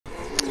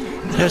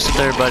What's up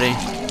there, buddy?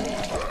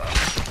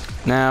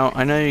 Now,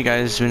 I know you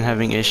guys have been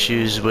having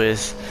issues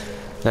with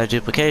that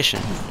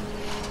duplication.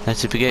 That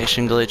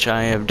duplication glitch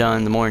I have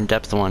done, the more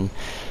in-depth one.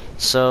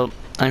 So,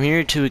 I'm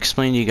here to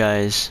explain to you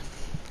guys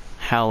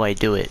how I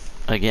do it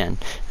again.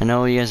 I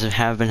know you guys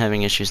have been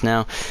having issues.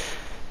 Now,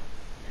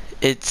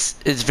 it's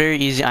very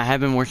easy. I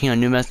have been working on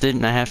a new method,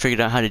 and I have figured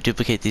out how to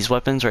duplicate these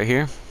weapons right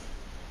here.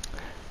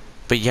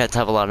 But you have to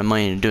have a lot of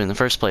money to do it in the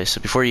first place.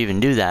 So before you even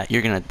do that,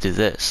 you're gonna have to do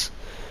this.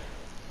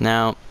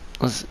 Now,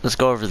 let's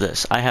go over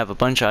this. I have a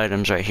bunch of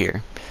items right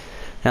here.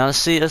 Now let's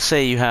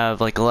say you have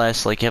like you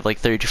have like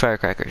 32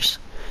 firecrackers.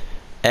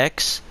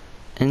 X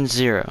and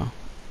 0.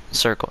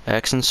 Circle.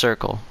 X and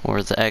circle.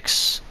 Or the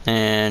X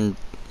and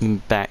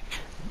back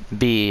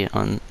B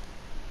on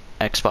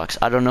Xbox.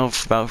 I don't know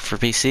about for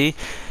PC,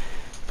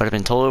 but I've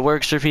been told it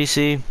works for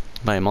PC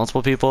by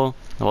multiple people.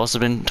 I've also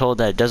been told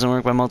that it doesn't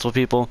work by multiple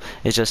people.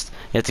 It's just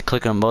you have to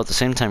click on both at the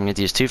same time. You have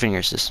to use 2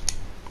 fingers just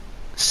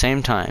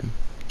same time.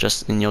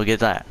 And you'll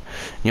get that.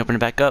 And you open it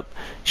back up,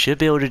 you should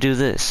be able to do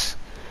this.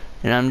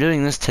 And I'm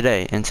doing this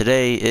today, and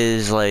today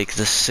is like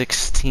the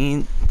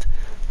 16th.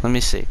 Let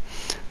me see.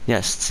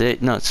 Yes, today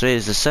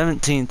is the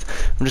 17th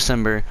of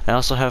December. I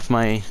also have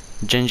my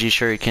Genji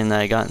shuriken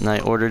that I got and I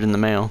ordered in the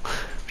mail,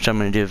 which I'm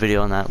going to do a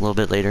video on that a little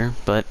bit later.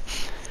 But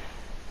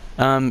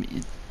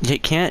you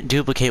can't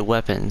duplicate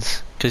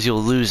weapons because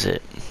you'll lose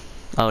it.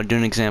 I'll do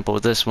an example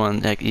with this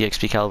one,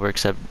 EXP caliber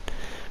except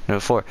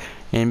number 4.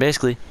 And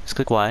basically, just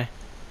click Y.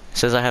 It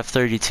says I have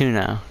 32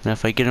 now. Now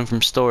if I get them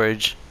from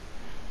storage,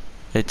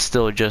 it's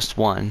still just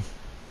 1.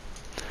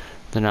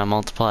 They're not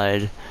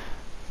multiplied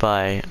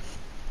by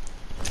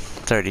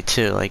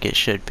 32 like it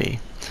should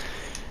be.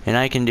 And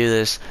I can do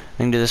this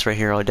right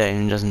here all day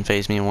and it doesn't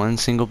faze me one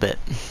single bit.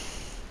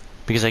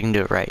 Because I can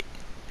do it right.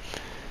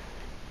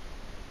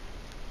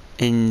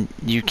 And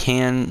you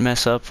can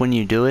mess up when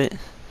you do it,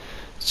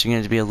 so you're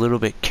going to have to be a little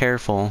bit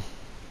careful.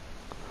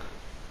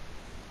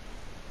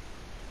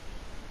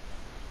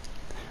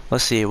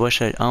 Let's see,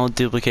 I'll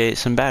duplicate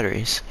some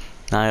batteries.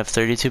 Now I have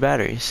 32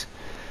 batteries.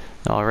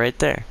 All right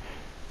there.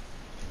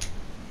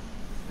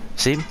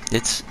 See,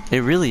 it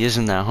really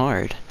isn't that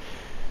hard.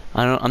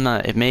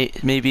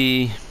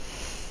 Maybe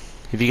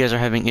if you guys are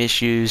having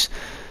issues,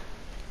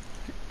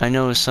 I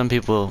know some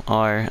people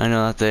are. I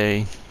know that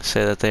they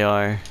say that they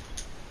are.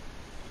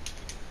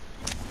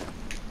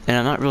 And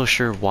I'm not real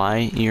sure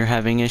why you're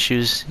having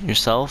issues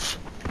yourself.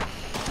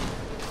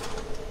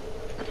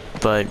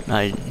 But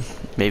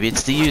maybe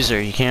it's the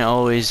user. You can't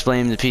always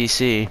blame the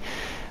PC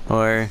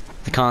or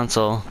the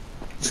console.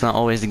 It's not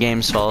always the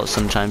game's fault.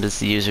 Sometimes it's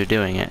the user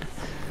doing it.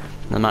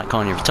 I'm not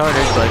calling you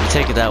retarded, but if you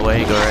take it that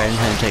way, go right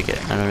ahead and take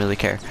it. I don't really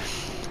care.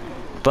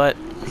 But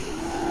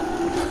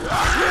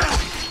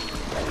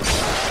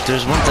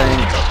there's one thing.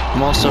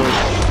 I'm also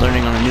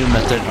learning on a new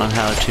method on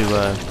how to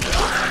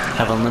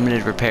have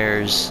unlimited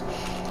repairs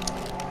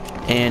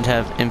and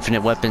have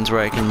infinite weapons where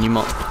I can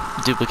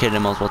duplicate it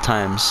multiple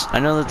times. I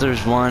know that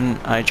there's one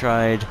I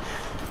tried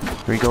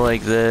where you go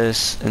like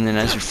this, and then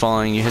as you're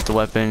falling you hit the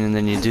weapon, and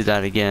then you do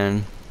that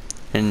again,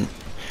 and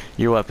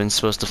your weapon's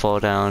supposed to fall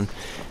down.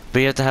 But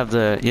you have to have it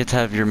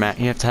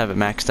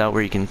maxed out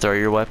where you can throw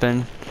your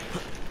weapon,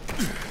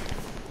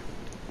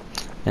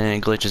 and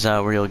it glitches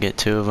out where you'll get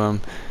 2 of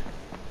them.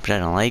 But I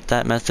don't like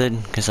that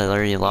method because I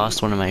already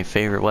lost one of my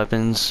favorite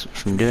weapons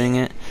from doing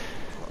it,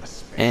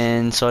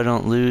 and so I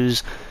don't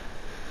lose.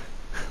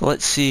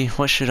 Let's see,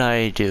 what should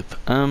I dupe?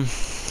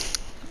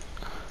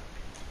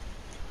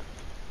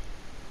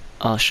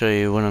 I'll show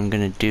you what I'm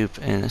gonna dupe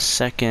in a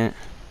second.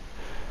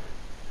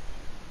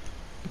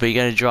 But you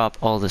gotta drop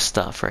all this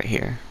stuff right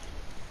here.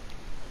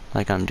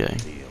 Like I'm doing.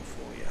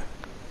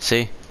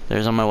 See?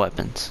 There's all my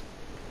weapons.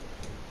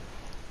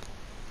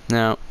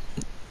 Now,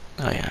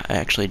 oh yeah, I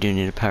actually do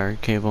need a power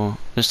cable.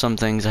 There's some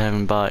things I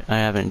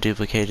haven't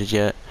duplicated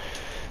yet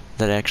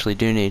that I actually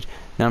do need.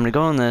 Now I'm gonna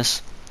go on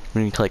this,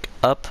 I'm gonna click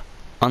up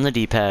on the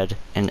D-pad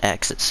and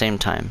X at the same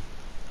time.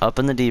 Up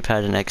on the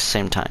D-pad and X at the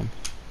same time.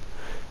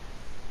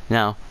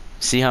 Now,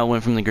 see how it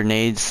went from the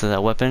grenades to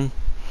that weapon?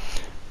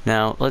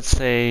 Now, let's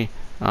say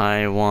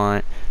I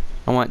want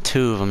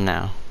 2 of them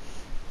now.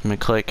 I'm gonna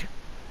click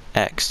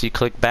X. You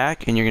click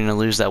back and you're gonna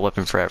lose that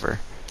weapon forever.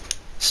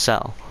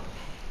 Sell.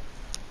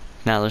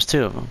 Now there's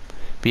 2 of them.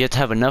 But you have to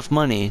have enough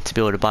money to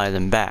be able to buy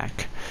them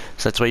back.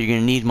 So that's why you're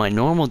gonna need my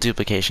normal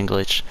duplication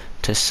glitch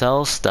to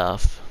sell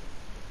stuff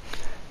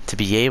to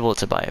be able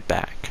to buy it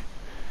back.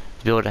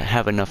 To be able to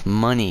have enough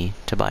money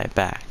to buy it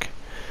back.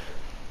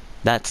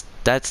 That's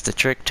the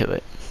trick to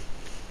it.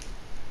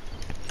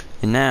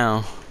 And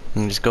now, I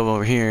can just go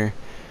over here,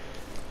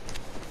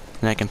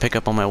 and I can pick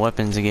up all my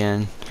weapons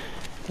again.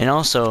 And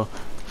also,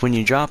 when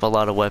you drop a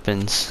lot of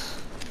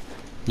weapons,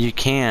 you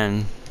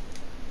can...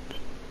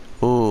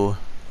 Ooh,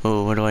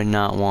 what do I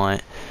not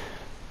want?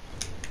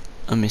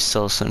 Let me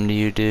sell something to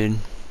you, dude.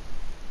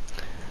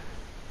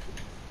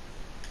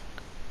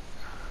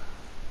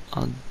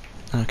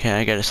 Okay,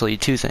 I gotta sell you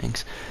 2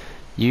 things.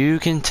 You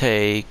can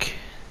take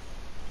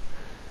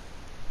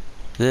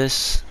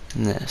this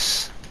and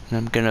this. And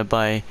I'm gonna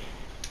buy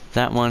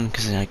that one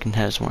because I can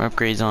have some more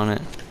upgrades on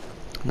it.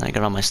 And I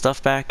got all my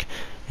stuff back,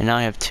 and now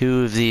I have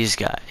 2 of these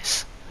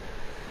guys.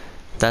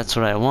 That's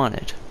what I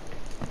wanted.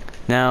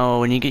 Now,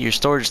 when you get your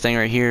storage thing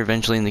right here,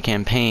 eventually in the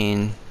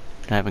campaign,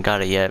 I haven't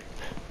got it yet,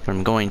 but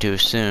I'm going to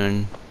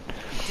soon.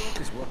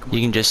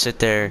 You can just sit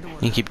there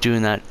and keep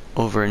doing that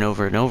over and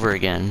over and over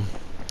again,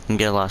 and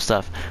get a lot of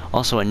stuff.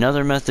 Also,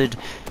 another method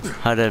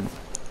how to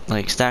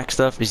like stack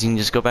stuff is you can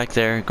just go back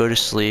there, go to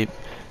sleep,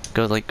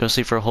 go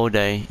sleep for a whole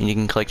day, and you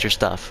can collect your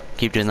stuff.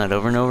 Keep doing that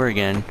over and over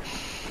again,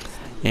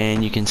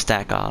 and you can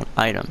stack on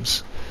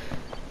items.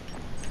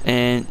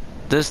 And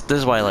this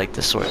is why I like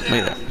this sword. Look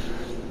at that.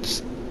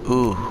 Just,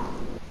 ooh.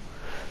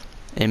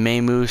 It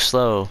may move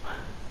slow,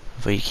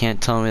 but you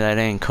can't tell me that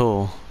ain't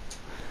cool.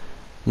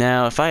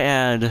 Now, if I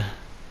add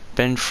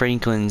Ben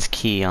Franklin's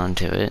key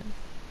onto it,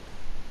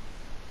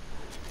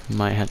 I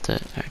might have to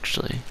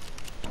actually.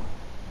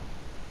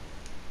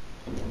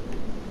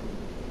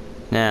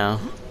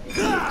 Now,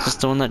 is this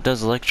the one that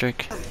does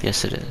electric?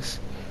 Yes, it is.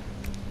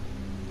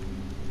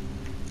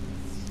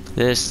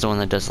 This is the one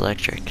that does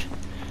electric.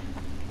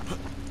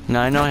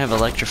 Now, I know I have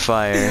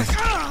Electrifier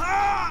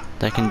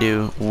that can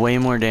do way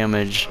more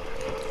damage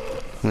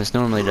than this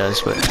normally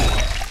does,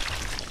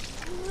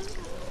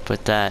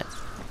 but that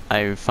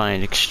I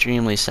find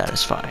extremely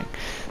satisfying.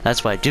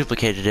 That's why I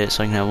duplicated it,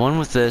 so I can have one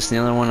with this, and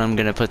the other one I'm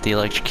gonna put the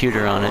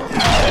electrocutor on it,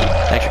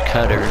 electric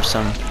cutter or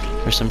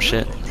some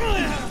shit.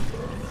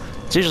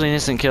 It's usually an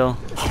instant kill,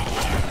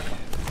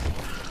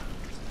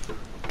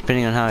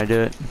 depending on how I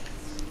do it.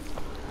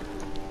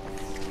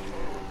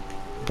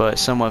 But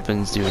some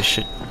weapons do a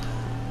shit.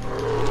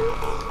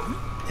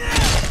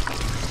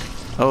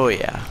 Oh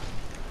yeah.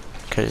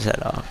 Cut his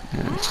head off.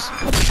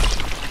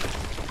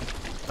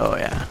 Oh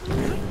yeah.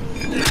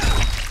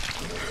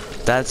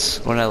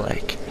 That's what I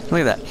like.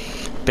 Look at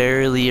that.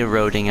 Barely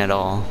eroding at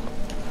all.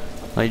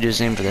 All you do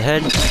is aim for the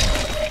head.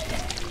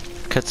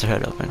 Cuts their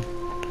head open.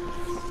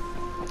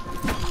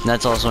 And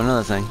that's also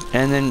another thing.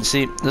 And then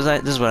see, this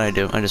is what I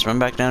do. I just run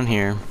back down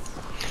here.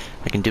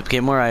 I can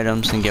duplicate more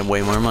items and get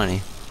way more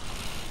money.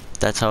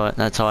 That's how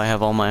I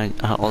have all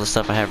the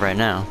stuff I have right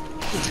now.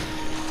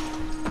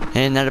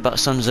 And that about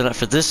sums it up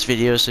for this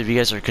video. So if you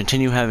guys are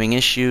continue having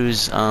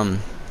issues, I'm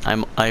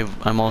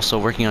also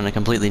working on a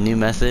completely new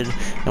method,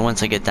 and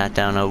once I get that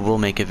down, I will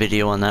make a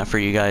video on that for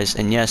you guys.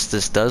 And yes,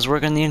 this does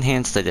work on the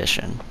enhanced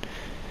edition.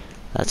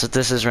 That's what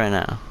this is right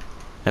now,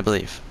 I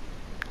believe.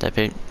 I'll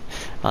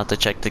have to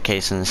check the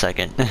case in a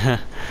second. But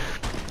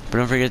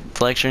don't forget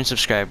to like, share, and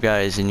subscribe,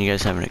 guys. And you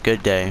guys having a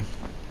good day.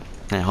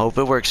 And I hope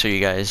it works for you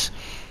guys.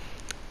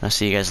 I'll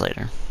see you guys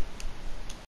later.